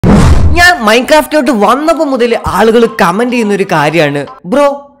ഞാൻ മൈൻക്രാഫ്റ്റിലോട്ട് വന്നപ്പോൾ മുതൽ ആളുകൾ കമന്റ് ചെയ്യുന്ന ഒരു കാര്യമാണ്, ബ്രോ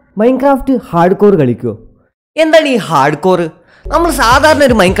മൈൻക്രാഫ്റ്റ് ഹാർഡ് കോർ കളിക്കുമോ? എന്താണ് ഈ ഹാർഡ് കോർ? നമ്മൾ സാധാരണ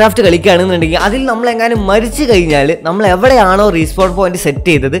ഒരു മൈൻക്രാഫ്റ്റ് കളിക്കുകയാണെന്നുണ്ടെങ്കിൽ അതിൽ നമ്മൾ എങ്ങാനും മരിച്ചു കഴിഞ്ഞാൽ നമ്മൾ എവിടെയാണോ റീസ്പോൺ പോയിന്റ് സെറ്റ്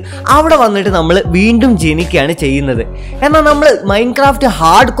ചെയ്തത് അവിടെ വന്നിട്ട് നമ്മൾ വീണ്ടും ജനിക്കുകയാണ് ചെയ്യുന്നത്. എന്നാൽ നമ്മൾ മൈൻക്രാഫ്റ്റ്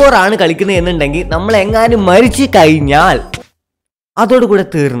ഹാർഡ് കോർ ആണ് കളിക്കുന്നത് എന്നുണ്ടെങ്കിൽ നമ്മൾ എങ്ങാനും മരിച്ചു കഴിഞ്ഞാൽ അതോടുകൂടെ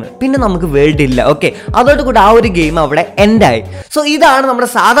തീർന്ന്, പിന്നെ നമുക്ക് വേൾഡ് ഇല്ല. ഓക്കെ, അതോടുകൂടെ ആ ഒരു ഗെയിം അവിടെ എൻഡായി. സോ ഇതാണ് നമ്മുടെ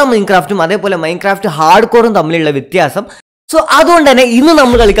സാധാ മൈൻക്രാഫ്റ്റും അതേപോലെ മൈൻക്രാഫ്റ്റ് ഹാർഡ് കോറും തമ്മിലുള്ള വ്യത്യാസം. സോ അതുകൊണ്ട് തന്നെ ഇന്ന്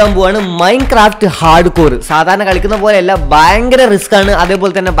നമ്മൾ കളിക്കാൻ പോവാണ് മൈൻക്രാഫ്റ്റ് ഹാർഡ് കോർ. സാധാരണ കളിക്കുന്ന പോലെയല്ല, ഭയങ്കര റിസ്ക് ആണ്,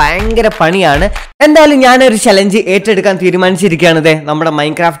 അതേപോലെ തന്നെ ഭയങ്കര പണിയാണ്. എന്തായാലും ഞാനൊരു ചലഞ്ച് ഏറ്റെടുക്കാൻ തീരുമാനിച്ചിരിക്കുകയാണ്. നമ്മുടെ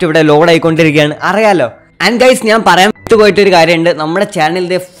മൈൻക്രാഫ്റ്റ് ഇവിടെ ലോഡ് ആയിക്കൊണ്ടിരിക്കുകയാണ്, അറിയാലോ. ആൻഡ് ഗൈസ്, ഞാൻ പറയാൻ പോയിട്ടൊരു കാര്യമുണ്ട്, നമ്മുടെ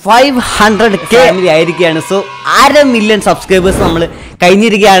ചാനലിന്റെ 500K ഫാമിലി ആയിരിക്കുകയാണ്. സോ 1/2 മില്യൺ സബ്സ്ക്രൈബേഴ്സ് നമ്മൾ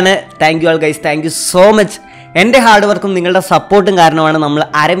കഴിഞ്ഞിരിക്കുകയാണ്. Thank you all guys, thank you so much. എൻ്റെ ഹാർഡ് വർക്കും നിങ്ങളുടെ സപ്പോർട്ടും കാരണമാണ് നമ്മൾ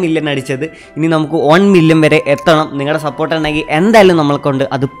 1/2 മില്യൺ അടിച്ചത്. ഇനി നമുക്ക് 1 മില്യൺ വരെ എത്തണം. നിങ്ങളുടെ സപ്പോർട്ട് ഉണ്ടെങ്കിൽ എന്തായാലും നമ്മളെ കൊണ്ട്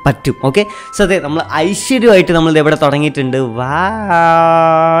അത് പറ്റും. ഓക്കെ, സോ അതെ, നമ്മൾ ഐശ്വര്യമായിട്ട് നമ്മൾ ഇവിടെ തുടങ്ങിയിട്ടുണ്ട്.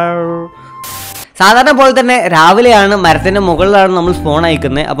 സാധാരണ പോലെ തന്നെ രാവിലെയാണ്, മരത്തിൻ്റെ മുകളിലാണ് നമ്മൾ സ്പോൺ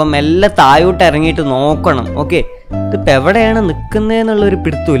അയക്കുന്നത്. അപ്പം മെല്ലെ താഴോട്ട് ഇറങ്ങിയിട്ട് നോക്കണം. ഓക്കെ, ഇതിപ്പോൾ എവിടെയാണ് നിൽക്കുന്നതെന്നുള്ളൊരു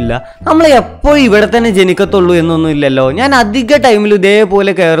പിടുത്തമില്ല. നമ്മൾ എപ്പോഴും ഇവിടെ തന്നെ ജനിക്കത്തുള്ളൂ എന്നൊന്നും ഇല്ലല്ലോ. ഞാൻ അധിക ടൈമിൽ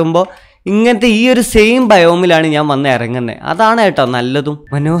ഇതേപോലെ കയറുമ്പോൾ ഇങ്ങനത്തെ ഈ ഒരു സെയിം ബയോമിലാണ് ഞാൻ വന്ന് ഇറങ്ങുന്നത്. അതാണ് കേട്ടോ നല്ലതും.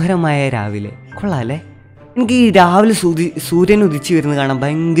 മനോഹരമായ രാവിലെ കൊള്ളാല്ലേ. എനിക്ക് ഈ രാവിലെ സൂര്യൻ ഉദിച്ച് വരുന്നത് കാണാൻ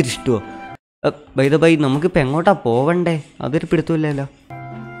ഭയങ്കര ഇഷ്ടമാണ്. ബൈ നമുക്കിപ്പോൾ എങ്ങോട്ടാ പോവണ്ടേ? അതൊരു പിടുത്തമില്ലല്ലോ.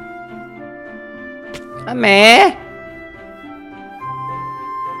 അമ്മേ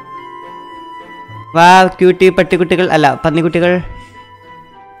വാ, ക്യൂട്ടി പട്ടിക്കുട്ടികൾ അല്ല പന്നിക്കുട്ടികൾ.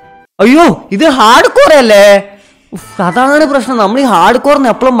 അയ്യോ, ഇത് ഹാർഡ് കോർ അല്ലേ? അതാണ് പ്രശ്നം. നമ്മൾ ഈ ഹാർഡ് കോറിന്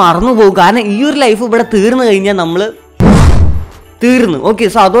എപ്പോഴും മറന്നു പോകും. കാരണം ഈ ഒരു ലൈഫ് ഇവിടെ തീർന്നു കഴിഞ്ഞാൽ നമ്മൾ തീർന്നു. ഓക്കെ,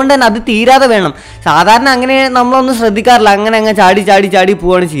 സോ അതുകൊണ്ട് തന്നെ അത് തീരാതെ വേണം. സാധാരണ അങ്ങനെ നമ്മളൊന്നും ശ്രദ്ധിക്കാറില്ല, അങ്ങനെ ചാടി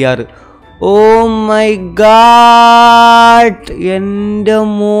പോവാണ് ചെയ്യാറ്. ഓ മൈ ഗാഡ്, എൻ്റെ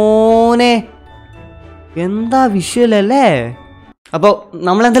മോനെ, എന്താ വിഷ്വലല്ലേ. അപ്പോൾ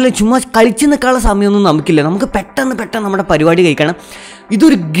നമ്മളെന്തായാലും ചുമ്മാ കളിച്ച് നിൽക്കാനുള്ള സമയമൊന്നും നമുക്കില്ല. നമുക്ക് പെട്ടെന്ന് നമ്മുടെ പരിപാടി കഴിക്കണം.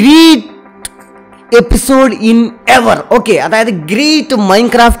 ഇതൊരു great episode in ever. Okay, അതായത് great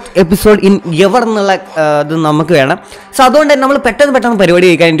Minecraft episode in ever എന്നുള്ള ഇത് നമുക്ക് വേണം. സോ അതുകൊണ്ട് തന്നെ നമ്മൾ പെട്ടെന്ന് പരിപാടി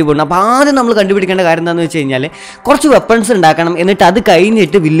കഴിക്കാനായിട്ട് പോകണം. അപ്പോൾ ആദ്യം നമ്മൾ കണ്ടുപിടിക്കേണ്ട കാര്യം എന്താണെന്ന് വെച്ച് കഴിഞ്ഞാൽ കുറച്ച് വെപ്പൺസ് ഉണ്ടാക്കണം, എന്നിട്ട് അത്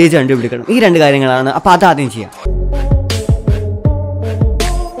കഴിഞ്ഞിട്ട് വില്ലേജ് കണ്ടുപിടിക്കണം. ഈ 2 കാര്യങ്ങളാണ്. അപ്പോൾ അത് ആദ്യം ചെയ്യാം.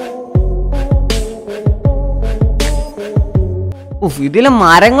 ഇതിലെ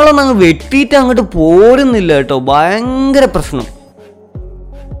മരങ്ങളൊന്നും അങ്ങ് വെട്ടിയിട്ട് അങ്ങോട്ട് പോരുന്നില്ല കേട്ടോ, ഭയങ്കര പ്രശ്നം.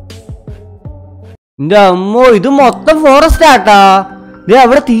 എന്റെ അമ്മോ, ഇത് മൊത്തം ഫോറസ്റ്റ് ആട്ടാ. ഇത്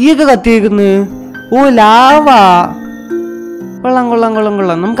അവിടെ തീയൊക്കെ കത്തിയേക്കുന്നു. ഓ ലാവാ.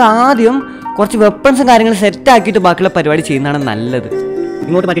 കൊള്ളാം. നമുക്ക് ആദ്യം കുറച്ച് വെപ്പൺസും കാര്യങ്ങളും സെറ്റ് ആക്കിയിട്ട് ബാക്കിയുള്ള പരിപാടി ചെയ്യുന്നതാണ് നല്ലത്.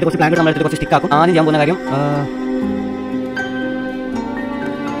 ഇങ്ങോട്ട് മാറ്റിയിട്ട് കുറച്ച് പ്ലാന്റ് നമ്മളെടുത്ത് കുറച്ച് സ്റ്റിക്ക് ആക്കും. ആദ്യം ഞാൻ പോകുന്ന കാര്യം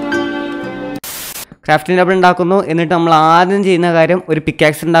ക്രാഫ്റ്റിംഗ് ടേബിൾ ഉണ്ടാക്കുന്നു. എന്നിട്ട് നമ്മൾ ആദ്യം ചെയ്യുന്ന കാര്യം ഒരു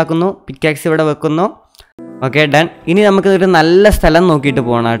പിക്കാക്സ് ഉണ്ടാക്കുന്നു. പിക്കാക്സ് ഇവിടെ വെക്കുന്നു. Okay, done. ഇനി നമുക്ക് ഒരു നല്ല സ്ഥലം നോക്കിയിട്ട്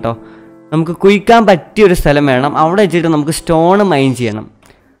പോകണം കേട്ടോ. നമുക്ക് കുഴിക്കാൻ പറ്റിയൊരു സ്ഥലം വേണം. അവിടെ വെച്ചിട്ട് നമുക്ക് സ്റ്റോൺ മൈൻ ചെയ്യണം.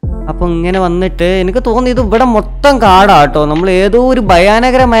 അപ്പോൾ ഇങ്ങനെ വന്നിട്ട് എനിക്ക് തോന്നിയത് ഇവിടെ മൊത്തം കാടാട്ടോ. നമ്മൾ ഏതോ ഒരു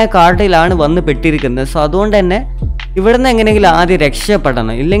ഭയാനകരമായ കാട്ടിലാണ് വന്ന് പെട്ടിരിക്കുന്നത്. സോ അതുകൊണ്ട് തന്നെ ഇവിടെ നിന്ന് എങ്ങനെയെങ്കിലും ആദ്യം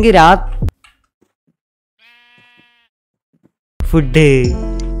രക്ഷപ്പെടണം. ഇല്ലെങ്കിൽ ഫുഡ്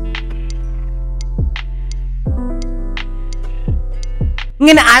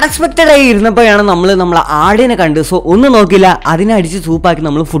ഇങ്ങനെ അൺഎക്സ്പെക്റ്റഡ് ആയി ഇരുന്നപ്പോഴാണ് നമ്മളെ ആടിനെ കണ്ട്. സോ ഒന്നും നോക്കില്ല, അതിനെ അടിച്ച് സൂപ്പാക്കി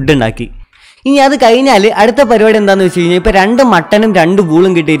നമ്മൾ ഫുഡ് ഉണ്ടാക്കി. ഇനി അത് കഴിഞ്ഞാൽ അടുത്ത പരിപാടി എന്താണെന്ന് വെച്ച് കഴിഞ്ഞാൽ ഇപ്പോൾ 2 മട്ടനും 2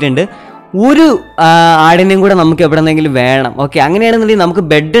 ബൂളും കിട്ടിയിട്ടുണ്ട്. ഒരു ആടിനെയും കൂടെ നമുക്ക് എവിടെന്നെങ്കിലും വേണം. ഓക്കെ, അങ്ങനെയാണെന്നുണ്ടെങ്കിൽ നമുക്ക്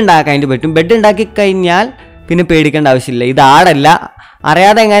ബെഡ് ഉണ്ടാക്കാനായിട്ട് പറ്റും. ബെഡ് ഉണ്ടാക്കി കഴിഞ്ഞാൽ പിന്നെ പേടിക്കേണ്ട ആവശ്യമില്ല. ഇത് ആടല്ല,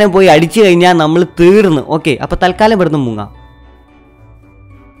 അറിയാതെ എങ്ങാനും പോയി അടിച്ചു കഴിഞ്ഞാൽ നമ്മൾ തീർന്നു. ഓക്കെ, അപ്പോൾ തൽക്കാലം ഇവിടുന്ന് മുങ്ങാം.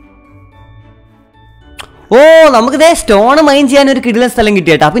 ഓ, നമുക്കിതേ സ്റ്റോൺ മൈൻ ചെയ്യാൻ ഒരു കിടിലൻ സ്ഥലം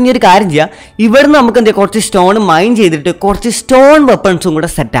കിട്ടിയേട്ടാ. അപ്പം ഇനി ഒരു കാര്യം ചെയ്യാം, ഇവിടുന്ന് നമുക്ക് എന്താ കുറച്ച് സ്റ്റോൺ മൈൻ ചെയ്തിട്ട് കുറച്ച് സ്റ്റോൺ വെപ്പൺസും കൂടെ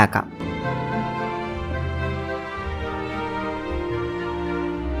സെറ്റാക്കാം.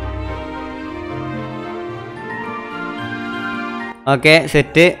 Okay,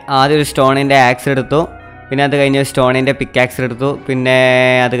 set. ആദ്യം ഒരു സ്റ്റോണിൻ്റെ ആക്സ് എടുത്തു, പിന്നെ അത് കഴിഞ്ഞ് സ്റ്റോണിൻ്റെ പിക്കാക്സ് എടുത്തു, പിന്നെ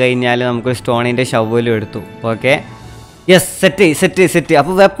അത് കഴിഞ്ഞാൽ നമുക്കൊരു സ്റ്റോണിൻ്റെ ഷവലും എടുത്തു. Okay, yes, set.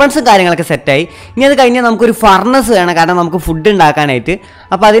 അപ്പോൾ വെപ്പൺസും കാര്യങ്ങളൊക്കെ സെറ്റായി. ഇനി അത് കഴിഞ്ഞാൽ നമുക്കൊരു ഫർണസ് വേണം, കാരണം നമുക്ക് ഫുഡ് ഉണ്ടാക്കാനായിട്ട്.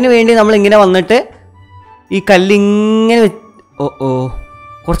 അപ്പോൾ അതിന് വേണ്ടി നമ്മളിങ്ങനെ വന്നിട്ട് ഈ കല്ലിങ്ങനെ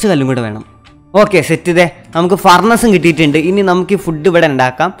കുറച്ച് കല്ലും കൂടെ വേണം. Okay, set. ഇതേ നമുക്ക് ഫർണസും കിട്ടിയിട്ടുണ്ട്. ഇനി നമുക്ക് ഈ ഫുഡ് ഇവിടെ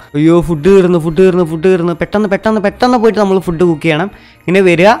ഉണ്ടാക്കാം. അയ്യോ, ഫുഡ് കയറുന്നു. പെട്ടെന്ന് പോയിട്ട് നമ്മൾ ഫുഡ് കുക്ക് ചെയ്യണം. ഇങ്ങനെ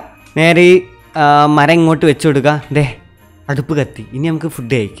വരിക, നേരെ ഈ മരം ഇങ്ങോട്ട് വെച്ചു കൊടുക്കുക. ദേ അടുപ്പ് കത്തി. ഇനി നമുക്ക്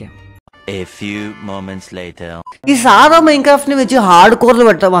ഫുഡ് കഴിക്കാം. A few moments later. ഈ സാധാ മൈൻക്രാഫ്റ്റിനെ വെച്ച് ഹാർഡ് കോറിൽ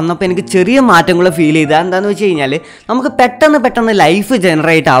വന്നപ്പോൾ എനിക്ക് ചെറിയ മാറ്റങ്ങൾ ഫീൽ ചെയ്താൽ എന്താണെന്ന് വെച്ച് കഴിഞ്ഞാൽ നമുക്ക് പെട്ടെന്ന് ലൈഫ്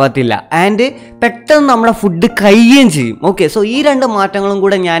ജനറേറ്റ് ആവത്തില്ല ആൻഡ് പെട്ടെന്ന് നമ്മുടെ ഫുഡ് കഴിയുകയും ചെയ്യും. ഓക്കെ, സോ ഈ 2 മാറ്റങ്ങളും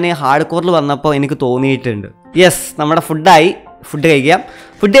കൂടെ ഞാൻ ഹാർഡ് കോറിൽ വന്നപ്പോൾ എനിക്ക് തോന്നിയിട്ടുണ്ട്. യെസ്, നമ്മുടെ ഫുഡായി. ഫുഡ് കഴിക്കാം.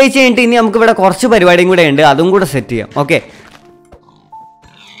 ഫുഡ് കഴിച്ച് കഴിഞ്ഞിട്ട് ഇനി നമുക്കിവിടെ കുറച്ച് പരിപാടിയും കൂടെ ഉണ്ട്, അതും കൂടെ സെറ്റ് ചെയ്യാം.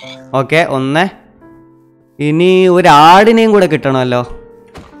 ഓക്കെ ഒന്ന്. ഇനി ഒരു ആടിനെയും കൂടെ കിട്ടണമല്ലോ.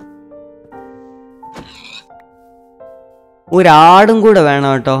 ഒരാടും കൂടെ വേണം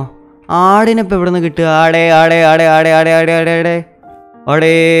കേട്ടോ. ആടിനിപ്പോൾ എവിടെ നിന്ന് കിട്ടുക? ആടേ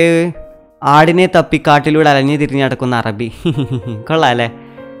ആടിനെ തപ്പി കാട്ടിലൂടെ അലഞ്ഞു തിരിഞ്ഞ് നടക്കുന്ന അറബി. കൊള്ളാം അല്ലേ?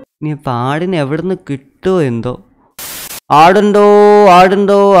 ഇനിയിപ്പോൾ ആടിനെ എവിടെ നിന്ന് കിട്ടുമോ എന്തോ. ആടുണ്ടോ?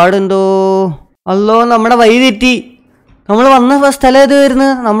 അല്ലോ, നമ്മുടെ വഴി തെറ്റി. നമ്മൾ വന്ന സ്ഥലം ഏത്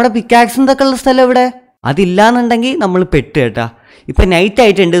വരുന്നത്? നമ്മുടെ പിക്കാക്സിൻ്റെയൊക്കെ ഉള്ള സ്ഥലം എവിടെ? അതില്ലാന്നുണ്ടെങ്കിൽ നമ്മൾ പെട്ട് കേട്ടാ. ഇപ്പം നൈറ്റ്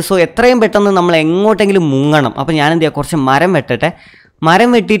ആയിട്ടുണ്ട്. സോ എത്രയും പെട്ടെന്ന് നമ്മൾ എങ്ങോട്ടെങ്കിലും മുങ്ങണം. അപ്പോൾ ഞാൻ എന്ത് ചെയ്യാം, കുറച്ച് മരം വെട്ടട്ടെ. മരം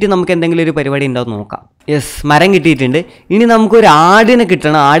വെട്ടിയിട്ട് നമുക്ക് എന്തെങ്കിലും ഒരു പരിപാടി ഉണ്ടാവും നോക്കാം. യെസ്, മരം കിട്ടിയിട്ടുണ്ട്. ഇനി നമുക്കൊരു ആടിനെ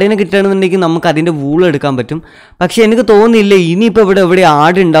കിട്ടണം. ആടിനെ കിട്ടണമെന്നുണ്ടെങ്കിൽ നമുക്ക് അതിൻ്റെ വൂൾ എടുക്കാൻ പറ്റും. പക്ഷേ എനിക്ക് തോന്നുന്നില്ല ഇനിയിപ്പോൾ ഇവിടെ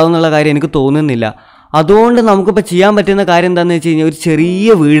ആട് ഉണ്ടാവും എന്നുള്ള കാര്യം എനിക്ക് തോന്നുന്നില്ല. അതുകൊണ്ട് നമുക്കിപ്പോൾ ചെയ്യാൻ പറ്റുന്ന കാര്യം എന്താണെന്ന് വെച്ച് കഴിഞ്ഞാൽ ഒരു ചെറിയ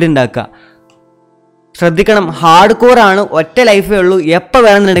വീടുണ്ടാക്കുക. ശ്രദ്ധിക്കണം, ഹാർഡ് കോറാണ്, ഒറ്റ ലൈഫേ ഉള്ളൂ, എപ്പോൾ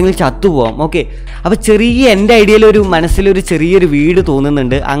വേണമെന്നുണ്ടെങ്കിൽ ചത്തുപോകാം. ഓക്കെ, അപ്പോൾ എൻ്റെ ഐഡിയയിൽ മനസ്സിലൊരു ചെറിയൊരു വീട്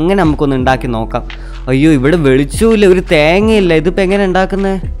തോന്നുന്നുണ്ട്. അങ്ങനെ നമുക്കൊന്ന് ഉണ്ടാക്കി നോക്കാം. അയ്യോ, ഇവിടെ വെളിച്ചമില്ല, ഒരു തേങ്ങയില്ല. ഇതിപ്പോൾ എങ്ങനെ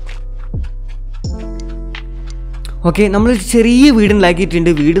ഉണ്ടാക്കുന്നത്? ഓക്കെ, നമ്മൾ ചെറിയ വീടുണ്ടാക്കിയിട്ടുണ്ട്.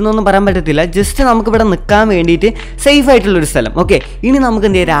 വീടെന്നൊന്നും പറയാൻ പറ്റത്തില്ല, ജസ്റ്റ് നമുക്കിവിടെ നിൽക്കാൻ വേണ്ടിയിട്ട് സേഫ് ആയിട്ടുള്ളൊരു സ്ഥലം. ഓക്കെ, ഇനി നമുക്ക്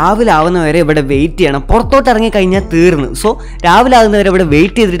എന്ത് ചെയ്യാം, രാവിലെ ആവുന്നവരെ ഇവിടെ വെയിറ്റ് ചെയ്യണം. പുറത്തോട്ട് ഇറങ്ങി കഴിഞ്ഞാൽ തീർന്നു. സോ രാവിലെ ആകുന്നവരെ ഇവിടെ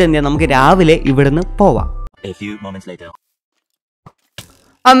വെയിറ്റ് ചെയ്തിട്ട് എന്ത് ചെയ്യാം, നമുക്ക് രാവിലെ ഇവിടുന്ന് പോവാം.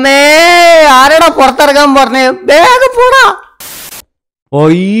 അമ്മേ, ആരടാ പുറത്തിറങ്ങാൻ പറഞ്ഞേ? വേഗം പോടാ.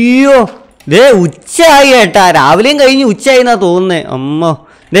 അയ്യോ, ഉച്ചയായി കേട്ടാ. രാവിലെയും കഴിഞ്ഞ് ഉച്ചയായി എന്നാ തോന്നുന്നേ. അമ്മോ,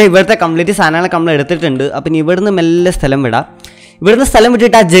 ഇവിടുത്തെ കംപ്ലീറ്റ് സാധനങ്ങളൊക്കെ നമ്മൾ എടുത്തിട്ടുണ്ട്. അപ്പം ഇവിടുന്ന് മെല്ലെ സ്ഥലം വിടാം. ഇവിടുന്ന് സ്ഥലം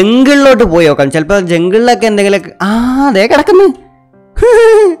വിട്ടിട്ട് ആ ജംഗിളിലോട്ട് പോയി നോക്കാം. ചിലപ്പോൾ ജംഗിളിലൊക്കെ എന്തെങ്കിലുമൊക്കെ അതേ കിടക്കുന്നു.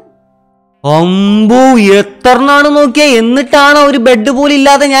 അമ്പോ, എത്രണ്ണാണ് നോക്കിയാ. എന്നിട്ടാണോ ഒരു ബെഡ് പോലും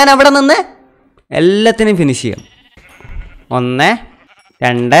ഇല്ലാതെ ഞാൻ അവിടെ നിന്ന് എല്ലാത്തിനും ഫിനിഷ് ചെയ്യാം. 1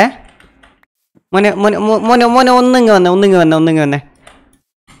 2 മോനെ ഒന്നിങ്ങ് വന്നേ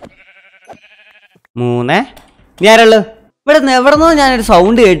 3. ഞാനുള്ളു എവിടെ നിന്നോ ഞാനൊരു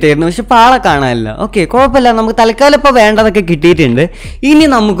സൗണ്ട് കേട്ടായിരുന്നു, പക്ഷെ പാളെ കാണാനില്ല. ഓക്കെ, കുഴപ്പമില്ല. നമുക്ക് തൽക്കാലം ഇപ്പോൾ വേണ്ടതൊക്കെ കിട്ടിയിട്ടുണ്ട്. ഇനി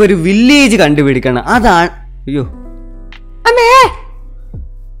നമുക്കൊരു വില്ലേജ് കണ്ടുപിടിക്കണം. അതാണ്. അയ്യോ അമ്മേ,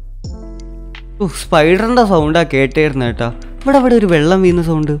 സ്പൈഡറിൻ്റെ സൗണ്ടാ കേട്ടായിരുന്നു കേട്ടോ. ഇവിടെ ഒരു വെള്ളം വീഴുന്ന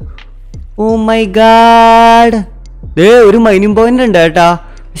സൗണ്ട്. ഓ മൈ ഗാഡ്, ഒരു മൈനിങ് പോയിന്റ് ഉണ്ട് കേട്ടാ.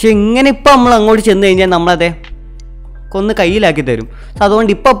 പക്ഷെ ഇങ്ങനെ ഇപ്പം നമ്മൾ അങ്ങോട്ട് ചെന്ന് കഴിഞ്ഞാൽ നമ്മളതെ കൊന്ന് കയ്യിലാക്കി തരും. സോ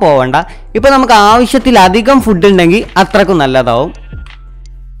അതുകൊണ്ട് ഇപ്പോൾ പോവണ്ട. ഇപ്പം നമുക്ക് ആവശ്യത്തിലധികം ഫുഡ് ഉണ്ടെങ്കിൽ അത്രക്കും നല്ലതാവും.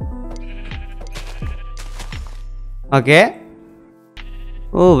 ഓക്കെ,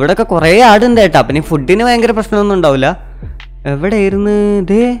 ഇവിടെയൊക്കെ കുറേ ആടുണ്ട് കേട്ടോ. പിന്നെ ഫുഡിന് ഭയങ്കര പ്രശ്നമൊന്നും ഉണ്ടാവില്ല. എവിടെയായിരുന്നു?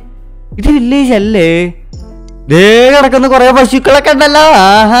 ഇത് വില്ലേജ് അല്ലേ? കിടക്കുന്ന കുറേ പശുക്കളൊക്കെ ഉണ്ടല്ലോ.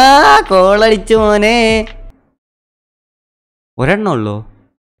 ആഹാ, കോളടിച്ചു മോനെ. ഒരെണ്ണം ഉള്ളൂ.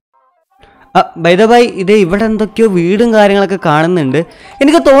 ബൈ ദ ബൈ, ഇവിടെ എന്തൊക്കെയോ വീടും കാര്യങ്ങളൊക്കെ കാണുന്നുണ്ട്.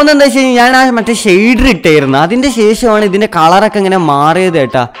 എനിക്ക് തോന്നുന്നത് എന്താ വെച്ച് കഴിഞ്ഞാൽ ഞാൻ ആ മറ്റേ ഷെയ്ഡർ ഇട്ടായിരുന്നു, അതിൻ്റെ ശേഷമാണ് ഇതിൻ്റെ കളറൊക്കെ ഇങ്ങനെ മാറിയത്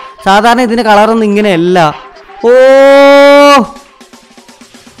കേട്ടാ. സാധാരണ ഇതിൻ്റെ കളറൊന്നും ഇങ്ങനെയല്ല. ഓ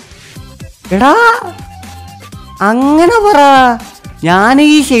എടാ, അങ്ങനെ പറ. ഞാൻ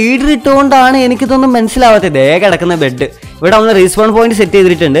ഈ ഷെയ്ഡർ ഇട്ടുകൊണ്ടാണ് എനിക്കിതൊന്നും മനസ്സിലാവാത്തത്. കിടക്കുന്ന ബെഡ് ഇവിടെ നമ്മൾ റീസ്പോൺ പോയിന്റ് സെറ്റ്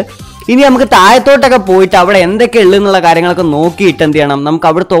ചെയ്തിട്ടുണ്ട്. ഇനി നമുക്ക് താഴത്തോട്ടൊക്കെ പോയിട്ട് അവിടെ എന്തൊക്കെ ഉള്ളതെന്നുള്ള കാര്യങ്ങളൊക്കെ നോക്കിയിട്ട് എന്ത് ചെയ്യണം, നമുക്ക്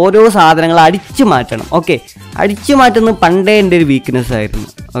അവിടുത്തെ ഓരോ സാധനങ്ങൾ അടിച്ചു മാറ്റണം. ഓക്കെ, അടിച്ചു മാറ്റുന്നത് പണ്ടേ എൻ്റെ ഒരു വീക്ക്നെസ് ആയിരുന്നു.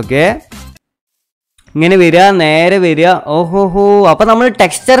 ഓക്കെ, ഇങ്ങനെ വരിക, നേരെ വരിക. ഓഹോഹോ, അപ്പം നമ്മൾ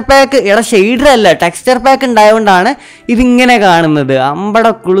ടെക്സ്ചർ പാക്ക്, ഷെയ്ഡർ അല്ല, ടെക്സ്ചർ പാക്ക് ഉണ്ടായതുകൊണ്ടാണ് ഇതിങ്ങനെ കാണുന്നത്. അമ്പട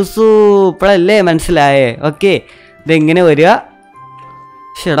കുളുസു, ഇപ്പോഴല്ലേ മനസ്സിലായേ? ഓക്കെ, ഇതെങ്ങനെ വരിക.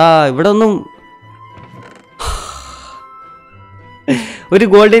 ഷെടാ, ഇവിടെ ഒന്നും ഒരു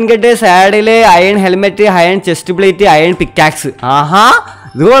golden cut, സാഡില്, iron helmet, iron chest plate, iron pickaxe. ആഹാ,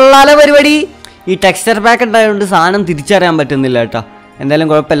 ഇത് കൊള്ളാലോ പരിപാടി. ഈ ടെക്സ്ചർ പാക്ക് ഉണ്ടായതുകൊണ്ട് സാധനം തിരിച്ചറിയാൻ പറ്റുന്നില്ല കേട്ടോ. എന്തായാലും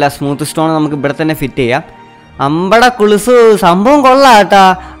കുഴപ്പമില്ല, സ്മൂത്ത് സ്റ്റോൺ നമുക്ക് ഇവിടെ തന്നെ ഫിറ്റ് ചെയ്യാം. അമ്പട കുളിസ്, സംഭവം കൊള്ളാം കേട്ടാ.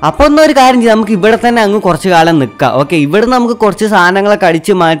 അപ്പോൾ ഒന്നും ഒരു കാര്യം ചെയ്യാം, നമുക്ക് ഇവിടെ തന്നെ അങ്ങ് കുറച്ച് കാലം നിൽക്കാം. ഓക്കെ, ഇവിടെ നമുക്ക് കുറച്ച് സാധനങ്ങളൊക്കെ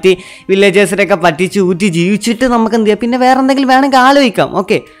അടിച്ച് മാറ്റി വില്ലേജേഴ്സിനെയൊക്കെ പറ്റിച്ച് ഊറ്റി ജീവിച്ചിട്ട് നമുക്ക് എന്ത് ചെയ്യാം, പിന്നെ വേറെ എന്തെങ്കിലും വേണമെങ്കിൽ ആലോചിക്കാം.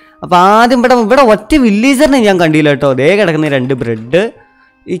 ഓക്കെ, അപ്പോൾ ആദ്യം ഇവിടെ ഒറ്റ വില്ലേജറിനെ ഞാൻ കണ്ടില്ല കേട്ടോ. കിടക്കുന്ന 2 ബ്രെഡ്,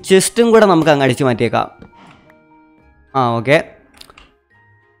 ഈ ചെസ്റ്റും കൂടെ നമുക്ക് അങ്ങ് അടിച്ച് മാറ്റിയേക്കാം. ഓക്കെ,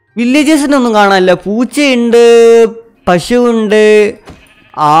 വില്ലേജേഴ്സിനൊന്നും കാണാനില്ല. പൂച്ചയുണ്ട്, പശുവുണ്ട്,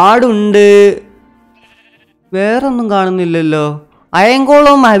 ആടുണ്ട്, വേറൊന്നും കാണുന്നില്ലല്ലോ.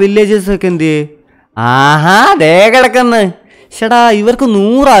 അയങ്കോളവും വില്ലേജേഴ്സൊക്കെ എന്ത് ചെയ്യേ? ആഹാ ദേ കിടക്കുന്നു. ചേടാ ഇവർക്ക്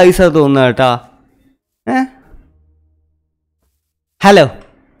 100 ആയുസാ തോന്നുന്നു കേട്ടാ. ഹലോ,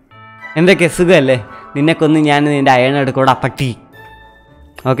 എന്തൊക്കെ സുഖമല്ലേ? നിന്നെക്കൊന്ന് ഞാൻ നിൻ്റെ അയൺ എടുക്കൂടാ പട്ടി.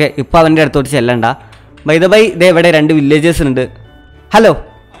 ഓക്കെ, ഇപ്പം അവൻ്റെ അടുത്തോട്ട് ചെല്ലണ്ട. ബൈ ദ ബൈ, ദേ ഇവിടെ 2 വില്ലേജേഴ്സ് ഉണ്ട്. ഹലോ,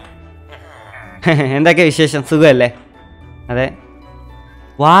 എന്തൊക്കെ വിശേഷം? സുഖമല്ലേ? അതെ.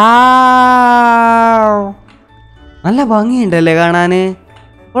 വാവ്, നല്ല ഭംഗിയുണ്ടല്ലേ കാണാൻ.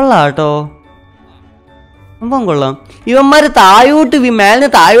 കൊള്ളാം കേട്ടോ, സംഭവം കൊള്ളാം. ഇവന്മാർ താഴോട്ട് മേലിന്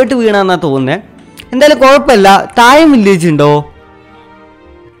താഴോട്ട് വീണാന്നാ തോന്നുന്നത്. എന്തായാലും കുഴപ്പമില്ല. താഴെ വില്ലേജ് ഉണ്ടോ?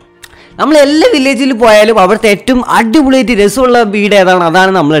 നമ്മൾ എല്ലാ വില്ലേജിൽ പോയാലും അവിടുത്തെ ഏറ്റവും അടിപൊളിയായിട്ട് രസമുള്ള വീട് ഏതാണ്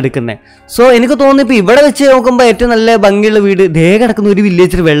അതാണ് നമ്മൾ എടുക്കുന്നത്. സോ എനിക്ക് തോന്നുന്നു ഇപ്പോൾ ഇവിടെ വെച്ച് നോക്കുമ്പോൾ ഏറ്റവും നല്ല ഭംഗിയുള്ള വീട് ദേ കിടക്കുന്ന ഒരു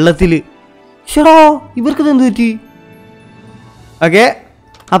വില്ലേജിൽ വെള്ളത്തിൽ. ഷടാ ഇവർക്ക് എന്ത് പറ്റി? ഓക്കെ,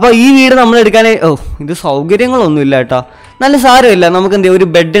 അപ്പോൾ ഈ വീട് നമ്മൾ എടുക്കാൻ ഇത് സൗകര്യങ്ങളൊന്നുമില്ല കേട്ടോ. നല്ല സാരമില്ല, നമുക്ക് എന്ത് ഒരു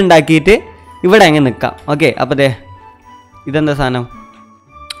ബെഡ് ഉണ്ടാക്കിയിട്ട് ഇവിടെ അങ്ങ് നിൽക്കാം. ഓക്കെ, അപ്പോൾ ദേ ഇതെന്താ സാധനം?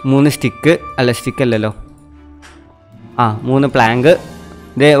 3 സ്റ്റിക്ക് അല്ല, സ്റ്റിക്കല്ലല്ലോ, 3 പ്ലാങ്ക്.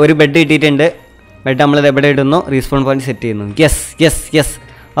 ഇതേ ഒരു ബെഡ് കിട്ടിയിട്ടുണ്ട്. ബെഡ് നമ്മളിത് എവിടെ ഇടുന്നു? റീസ്പോൺ പോയിന്റ് സെറ്റ് ചെയ്യുന്നു. Yes yes yes,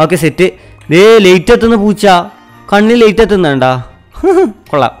 okay set. ദേ ലേറ്റ് എത്തുന്ന പൂച്ച, കണ്ണിൽ ലേറ്റ് എത്തുന്നുണ്ടാ?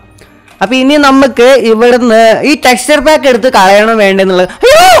 കൊള്ളാം. അപ്പം ഇനി നമുക്ക് ഇവിടുന്ന് ഈ ടെക്സ്ചർ പാക്ക് എടുത്ത് കളയണം വേണ്ടെന്നുള്ളത്.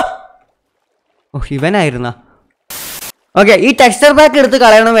 അയ്യോ, ഇവനായിരുന്നാ? ഓക്കെ, ഈ ടെക്സ്ചർ പാക്ക് എടുത്ത്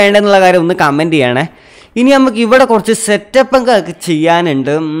കളയണം വേണ്ടെന്നുള്ള കാര്യം ഒന്ന് കമൻറ്റ് ചെയ്യണേ. ഇനി നമുക്ക് ഇവിടെ കുറച്ച് സെറ്റപ്പൊക്കെ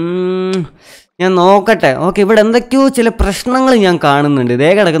ചെയ്യാനുണ്ട്. ഞാൻ നോക്കട്ടെ. ഓക്കെ, ഇവിടെ എന്തൊക്കെയോ ചില പ്രശ്നങ്ങൾ ഞാൻ കാണുന്നുണ്ട്. ഇതേ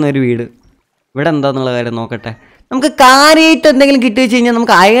കിടക്കുന്ന ഒരു വീട്. ഇവിടെ എന്താന്നുള്ള കാര്യം നോക്കട്ടെ. നമുക്ക് കാര്യമായിട്ട് എന്തെങ്കിലും കിട്ടി വെച്ച് കഴിഞ്ഞാൽ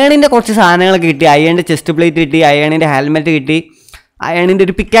നമുക്ക് അയണിൻ്റെ കുറച്ച് സാധനങ്ങളൊക്കെ കിട്ടി. അയണിൻ്റെ ചെസ്റ്റ് പ്ലേറ്റ് കിട്ടി, അയണിൻ്റെ ഹെൽമെറ്റ് കിട്ടി, അയണിൻ്റെ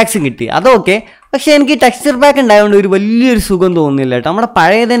ഒരു പിക്കാക്സും കിട്ടി. അതൊക്കെ. പക്ഷേ എനിക്ക് ടെക്സ്ചർ പാക്ക് ഉണ്ടായതുകൊണ്ട് ഒരു വലിയൊരു സുഖം തോന്നുന്നില്ല കേട്ടോ. നമ്മുടെ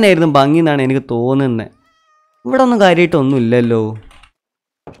പഴയ തന്നെ ആയിരുന്നു ഭംഗി എന്നാണ് എനിക്ക് തോന്നുന്നത്. ഇവിടെ ഒന്നും കാര്യമായിട്ടൊന്നും ഇല്ലല്ലോ.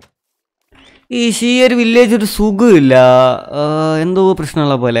 ഈ ഒരു വില്ലേജ് ഒരു സുഖമില്ല, എന്തോ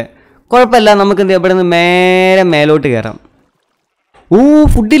പ്രശ്നമുള്ള പോലെ. കുഴപ്പമില്ല, നമുക്ക് എന്ത് ഇവിടെ നിന്ന് മേലോട്ട് കയറാം.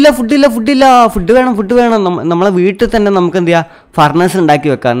 ഫുഡില്ല. ഫുഡ് വേണം. നമ്മളെ വീട്ടിൽ തന്നെ നമുക്ക് എന്ത് ചെയ്യാം, ഫർണസ് ഉണ്ടാക്കി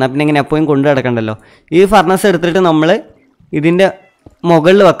വെക്കാം. എന്നാൽ പിന്നെ ഇങ്ങനെ എപ്പോഴും കൊണ്ടു കിടക്കണ്ടല്ലോ. ഈ ഫർണസ് എടുത്തിട്ട് നമ്മൾ ഇതിൻ്റെ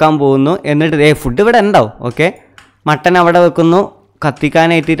മുകളിൽ വെക്കാൻ പോകുന്നു. എന്നിട്ട് ഫുഡ് ഇവിടെ ഉണ്ടാവും. ഓക്കെ, മട്ടൻ അവിടെ വെക്കുന്നു.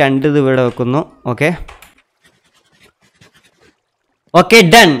 കത്തിക്കാനായിട്ട് 2 ഇത് ഇവിടെ വെക്കുന്നു. ഓക്കെ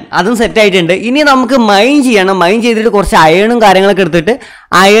ഡൺ, അതും സെറ്റായിട്ടുണ്ട്. ഇനി നമുക്ക് മൈൻ ചെയ്യണം. മൈൻ ചെയ്തിട്ട് കുറച്ച് അയണും കാര്യങ്ങളൊക്കെ എടുത്തിട്ട്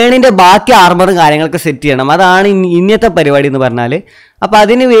അയണിൻ്റെ ബാക്കി ആർമറും കാര്യങ്ങളൊക്കെ സെറ്റ് ചെയ്യണം. അതാണ് ഇന്നത്തെ പരിപാടി എന്ന് പറഞ്ഞാൽ. അപ്പോൾ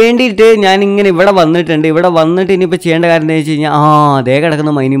അതിന് വേണ്ടിയിട്ട് ഞാൻ ഇങ്ങനെ ഇവിടെ വന്നിട്ടുണ്ട്. ഇവിടെ വന്നിട്ട് ഇനിയിപ്പോൾ ചെയ്യേണ്ട കാര്യം എന്താ വെച്ച് കഴിഞ്ഞാൽ അതേ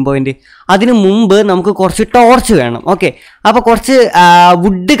കിടക്കുന്ന മൈനിങ് പോയിന്റ്. അതിന് മുമ്പ് നമുക്ക് കുറച്ച് ടോർച്ച് വേണം. ഓക്കെ, അപ്പോൾ കുറച്ച്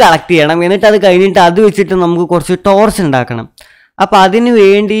വുഡ് കളക്ട് ചെയ്യണം. എന്നിട്ട് അത് കഴിഞ്ഞിട്ട് അത് വെച്ചിട്ട് നമുക്ക് കുറച്ച് ടോർച്ച് ഉണ്ടാക്കണം. അപ്പോൾ അതിന്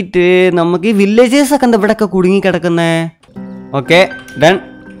വേണ്ടിയിട്ട് നമുക്ക് ഈ വില്ലേജേഴ്സൊക്കെ എന്താ ഇവിടെയൊക്കെ കുടുങ്ങിക്കിടക്കുന്നത്. Okay done.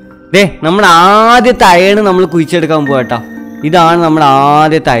 ദേ നമ്മുടെ ആദ്യത്തെ അയണ് നമ്മൾ കുഴിച്ചെടുക്കാൻ പോകാം കേട്ടോ. ഇതാണ് നമ്മുടെ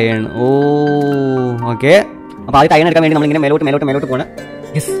ആദ്യത്തെ അയൺ. ഓക്കെ, അപ്പോൾ ആദ്യത്തെ അയൺ എടുക്കാൻ വേണ്ടി നമ്മളിങ്ങനെ മേലോട്ട് പോകണം.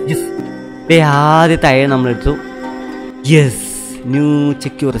 യെസ്, ദേ ആദ്യത്തെ അയൺ നമ്മൾ എടുത്തു. Yes, new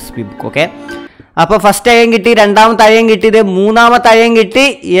check your recipe book. Okay, അപ്പോൾ ഫസ്റ്റ് അയൺ കിട്ടി, രണ്ടാമത്തെ അയൺ കിട്ടി, ഇത് മൂന്നാമത്തെ അയൺ കിട്ടി.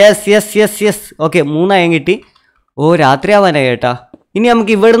 യെസ്. ഓക്കെ, 3 അയൺ കിട്ടി. രാത്രി ആവാനായി കേട്ടാ. ഇനി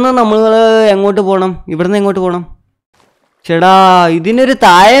നമുക്ക് ഇവിടുന്ന് നമ്മൾ എങ്ങോട്ട് പോകണം? ഇവിടുന്ന് എങ്ങോട്ട് പോകണം? ചേടാ ഇതിനൊരു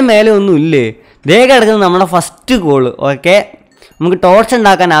താഴെ മേലെ ഒന്നും ഇല്ലേ? ദേ കിടക്കുന്നത് നമ്മുടെ ഫസ്റ്റ് കോള്. ഓക്കെ, നമുക്ക് ടോർച്ച്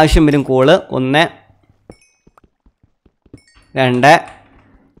ഉണ്ടാക്കാൻ ആവശ്യം വരും. കോള് 1 2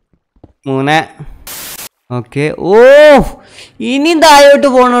 3. ഓക്കെ, ഇനിയും താഴോട്ട്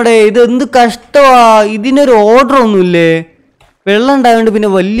പോകണോടെ. ഇത് എന്ത് കഷ്ടമാ. ഇതിനൊരു ഓർഡർ ഒന്നുമില്ലേ? വെള്ളം ഉണ്ടായതുകൊണ്ട് പിന്നെ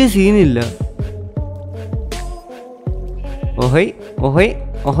വലിയ സീനില്ല. ഓഹോയ്.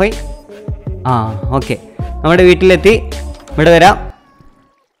 ഓക്കെ, നമ്മുടെ വീട്ടിലെത്തി. ഇവിടെ വരാം.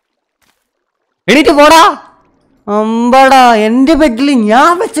 എണീറ്റ് പോടാ. അമ്പാടാ, എൻ്റെ ബെഡിൽ,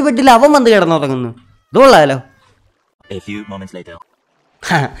 ഞാൻ വെച്ച ബെഡിൽ അവൻ വന്ന് കിടന്നുറങ്ങുന്നു. ഇതുകൊള്ളാലോ.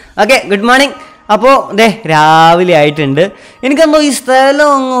 Okay, good morning. അപ്പോൾ ദേ രാവിലെ ആയിട്ടുണ്ട്. എനിക്കെന്തോ ഈ സ്ഥലം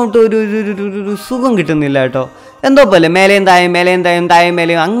അങ്ങോട്ട് ഒരു സുഖം കിട്ടുന്നില്ല കേട്ടോ. എന്തോ പോലെ മേലെയും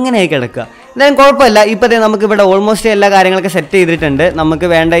താഴെയും അങ്ങനെയായി കിടക്കുക. എന്തായാലും കുഴപ്പമില്ല. ഇപ്പോഴത്തെ നമുക്കിവിടെ ഓൾമോസ്റ്റ് എല്ലാ കാര്യങ്ങളൊക്കെ സെറ്റ് ചെയ്തിട്ടുണ്ട്. നമുക്ക്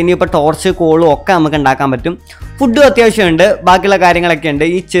വേണ്ട ഇനിയിപ്പോൾ ടോർച്ച്, കോളും ഒക്കെ നമുക്ക് ഉണ്ടാക്കാൻ പറ്റും. ഫുഡും അത്യാവശ്യമുണ്ട്, ബാക്കിയുള്ള കാര്യങ്ങളൊക്കെ ഉണ്ട്.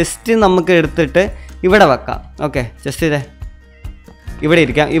 ഈ ചെസ്റ്റ് നമുക്ക് എടുത്തിട്ട് ഇവിടെ വെക്കാം. ഓക്കെ, ചെസ്റ്റ് ഇതേ ഇവിടെ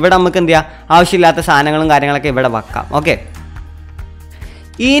ഇരിക്കാം. ഇവിടെ നമുക്ക് എന്ത് ചെയ്യാം, ആവശ്യമില്ലാത്ത സാധനങ്ങളും കാര്യങ്ങളൊക്കെ ഇവിടെ വെക്കാം. ഓക്കെ,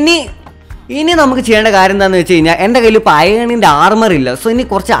 ഇനി ഇനി നമുക്ക് ചെയ്യേണ്ട കാര്യം എന്താണെന്ന് വെച്ച് കഴിഞ്ഞാൽ എൻ്റെ കയ്യിൽ ഇപ്പോൾ അയേണിൻ്റെ ആർമർ ഇല്ല. സോ ഇനി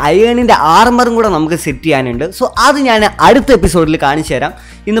കുറച്ച് അയേണിൻ്റെ ആർമറും കൂടെ നമുക്ക് സെറ്റ് ചെയ്യാനുണ്ട്. സോ അത് ഞാൻ അടുത്ത എപ്പിസോഡിൽ കാണിച്ചു തരാം.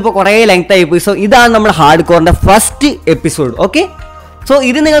 ഇന്നിപ്പോൾ കുറേ ലെങ്ത് ആയി പോയി. സോ ഇതാണ് നമ്മുടെ hard കോറിൻ്റെ first episode. Okay, so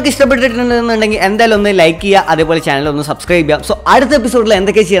ഇത് നിങ്ങൾക്ക് ഇഷ്ടപ്പെട്ടിട്ടുണ്ടെന്നുണ്ടെങ്കിൽ എന്തായാലും ഒന്ന് ലൈക്ക് ചെയ്യുക, അതേപോലെ ചാനൽ ഒന്ന് സബ്സ്ക്രൈബ് ചെയ്യാം. സോ അടുത്ത എപ്പിസോഡിൽ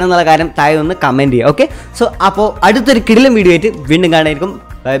എന്തൊക്കെ ചെയ്യണം എന്നുള്ള കാര്യം താഴെ ഒന്ന് കമൻറ്റ് ചെയ്യുക. ഓക്കെ, സോ അപ്പോൾ അടുത്തൊരു കിടിലൻ വീഡിയോ ആയിട്ട് വീണ്ടും കാണാനായിരിക്കും.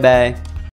 Bye bye.